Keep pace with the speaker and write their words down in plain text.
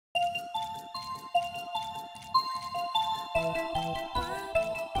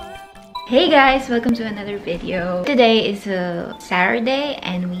Hey guys, welcome to another video. Today is a Saturday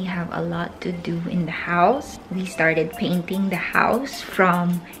and we have a lot to do in the house. We started painting the house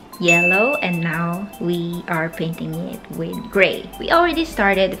from yellow and now we are painting it with gray. We already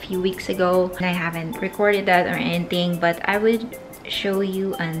started a few weeks ago and I haven't recorded that or anything, but I would show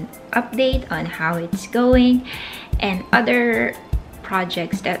you an update on how it's going and other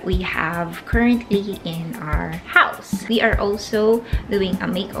projects that we have currently in our house. We are also doing a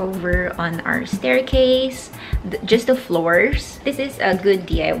makeover on our staircase, just the floors. This is a good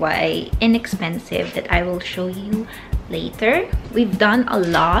DIY, inexpensive, that I will show you later. We've done a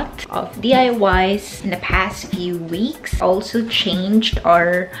lot of DIYs in the past few weeks. Also changed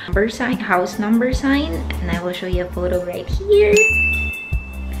our number sign, house number sign, and I will show you a photo right here.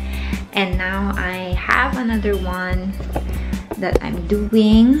 And now I have another one that I'm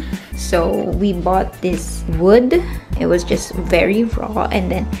doing. So we bought this wood. It was just very raw,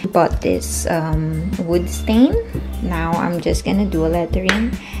 and then we bought this wood stain. Now I'm just gonna do a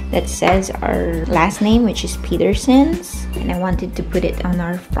lettering that says our last name, which is Peterson's, and I wanted to put it on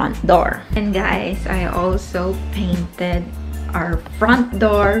our front door. And guys, I also painted our front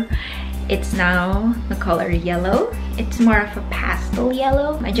door. It's now the color yellow. It's more of a pastel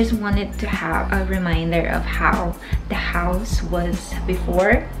yellow. I just wanted to have a reminder of how the house was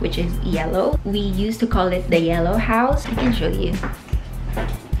before, which is yellow. We used to call it the yellow house. I can show you.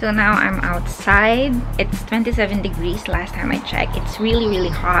 So now I'm outside. It's 27 degrees last time I checked. It's really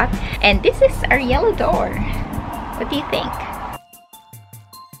hot. And this is our yellow door. What do you think?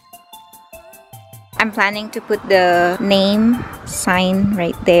 I'm planning to put the name sign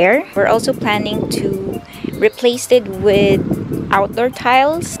right there. We're also planning to replace it with outdoor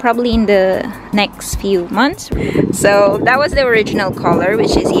tiles probably in the next few months. So that was the original color,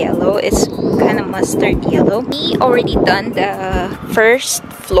 which is yellow. It's kind of mustard yellow. We already done the first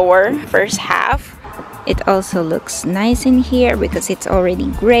floor, first half. It also looks nice in here because it's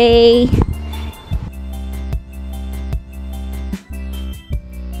already gray.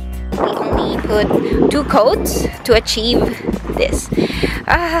 Put 2 coats to achieve this.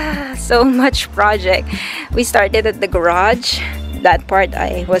 So much project. We started at the garage. That part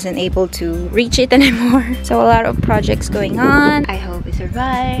I wasn't able to reach it anymore. So a lot of projects going on. I hope we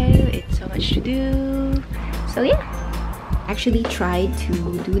survive. It's so much to do. So yeah, actually tried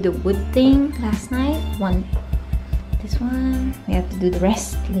to do the wood thing last night. This one. We have to do the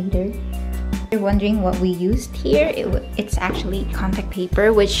rest later. You're wondering what we used here. It's actually contact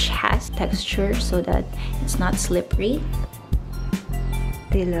paper, which has texture so that it's not slippery.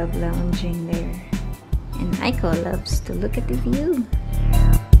 They love lounging there, and Aiko loves to look at the view.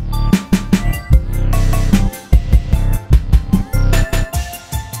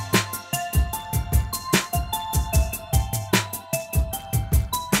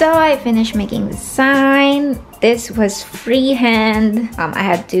 So I finished making the sign. This was freehand. I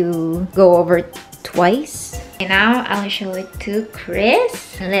had to go over twice. And now I'll show it to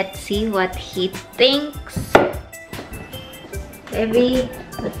Chris. Let's see what he thinks. Baby,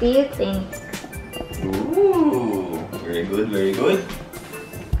 what do you think? Ooh, very good, very good.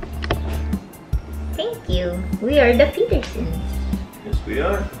 Thank you. We are the Petersons. Yes, we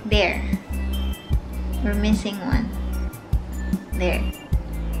are. There. We're missing one. There.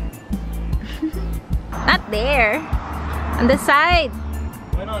 Not there. On the side.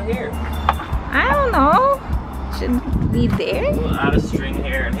 Why not here? I don't know. Should be there. We'll add a string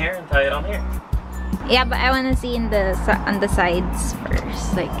here and tie it on here. Yeah, but I want to see on the sides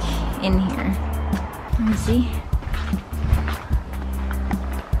first, like in here. Let me see.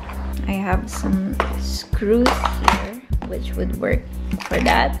 I have some screws here, which would work for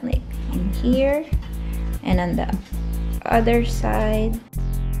that, like in here and on the other side.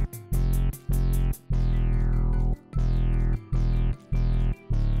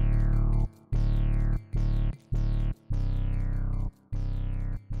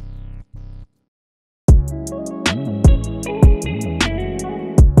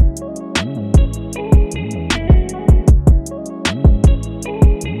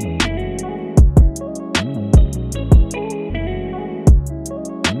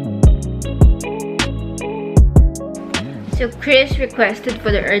 So Chris requested for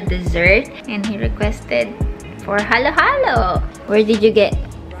our dessert and he requested for halo-halo. Where did you get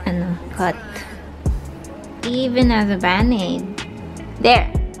cut? Even as a band-aid.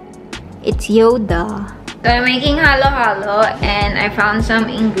 There. It's Yoda. So I'm making halo-halo and I found some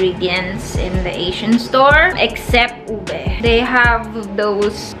ingredients in the Asian store except ube. They have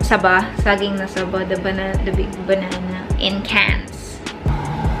those saba, saging na saba, the big banana in cans.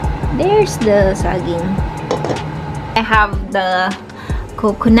 There's the saging. I have the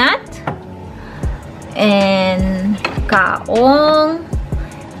coconut and kaong,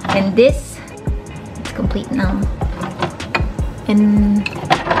 and this it's complete now. And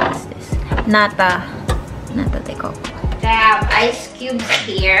what's this? Nata de coco. I have ice cubes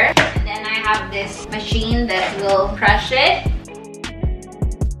here, and then I have this machine that will crush it.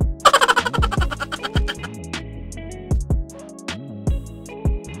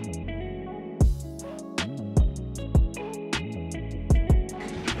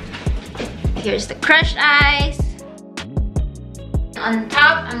 Here's the crushed ice. On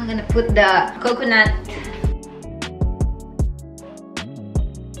top, I'm gonna put the coconut.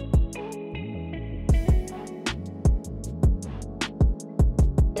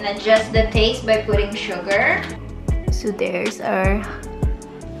 And adjust the taste by putting sugar. So there's our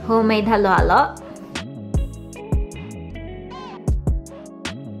homemade halo-halo.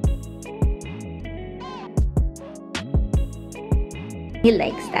 He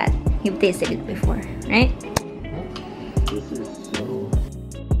likes that. You've tasted it before, right? This is so...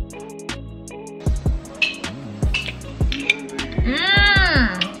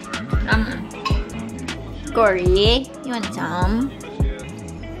 Corey, you want some?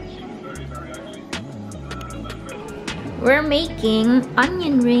 We're making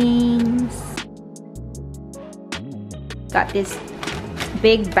onion rings. Got this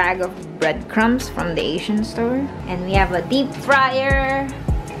big bag of breadcrumbs from the Asian store, and we have a deep fryer,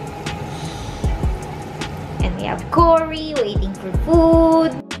 and we have Corey waiting for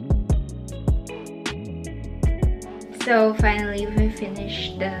food. So finally we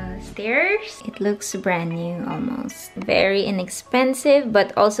finished the stairs. It looks brand new almost. Very inexpensive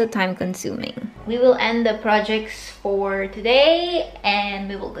but also time consuming. We will end the projects for today and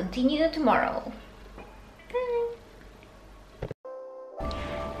we will continue tomorrow.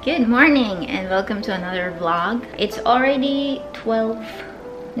 Good morning and welcome to another vlog. It's already 12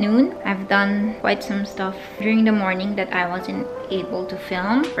 noon. I've done quite some stuff during the morning that I wasn't able to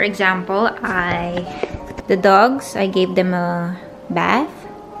film. For example, the dogs, I gave them a bath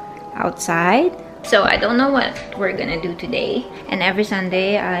outside. So I don't know what we're gonna do today. And every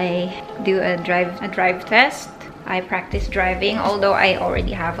Sunday I do a drive test. I practice driving, although I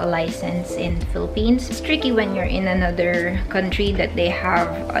already have a license in the Philippines. It's tricky when you're in another country that they have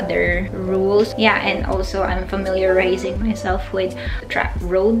other rules. Yeah, and also I'm familiarizing myself with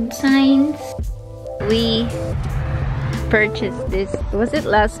road signs. We purchased this, was it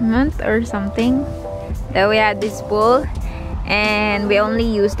last month or something? That we had this bowl and we only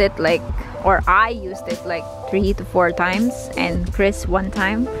used it like, or I used it like 3 to 4 times and Chris 1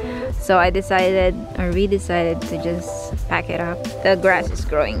 time. So we decided to just pack it up. The grass is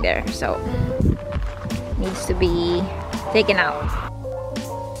growing there, so it needs to be taken out.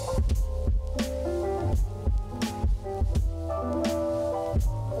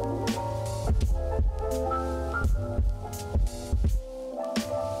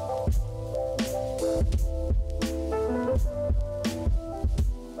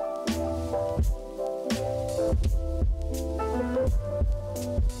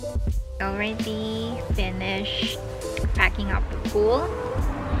 Already finished packing up the pool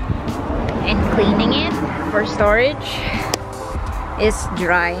and cleaning it for storage. It's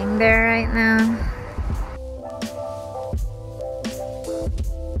drying there right now.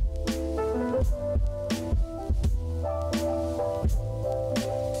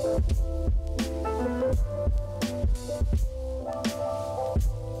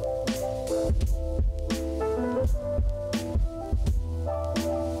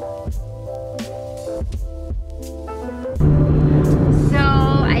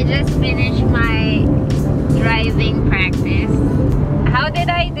 Finished my driving practice. How did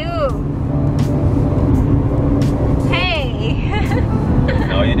I do? Hey!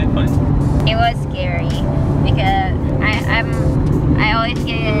 No, you did fine. It was scary because I always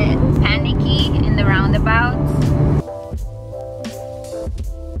get panicky in the roundabouts.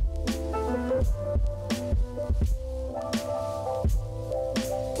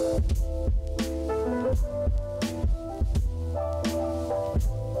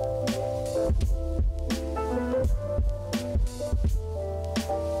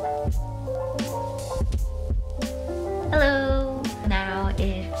 Hello! Now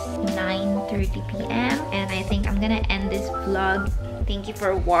it's 9:30 p.m. and I think I'm gonna end this vlog. Thank you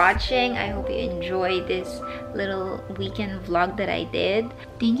for watching. I hope you enjoyed this little weekend vlog that I did.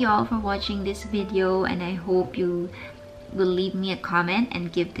 Thank you all for watching this video and I hope you will leave me a comment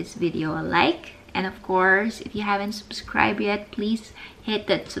and give this video a like. And of course, if you haven't subscribed yet, please hit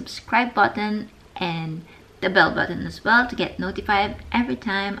that subscribe button and the bell button as well to get notified every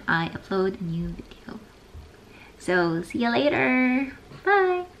time I upload a new video. So see you later.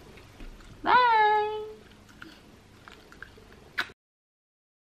 Bye.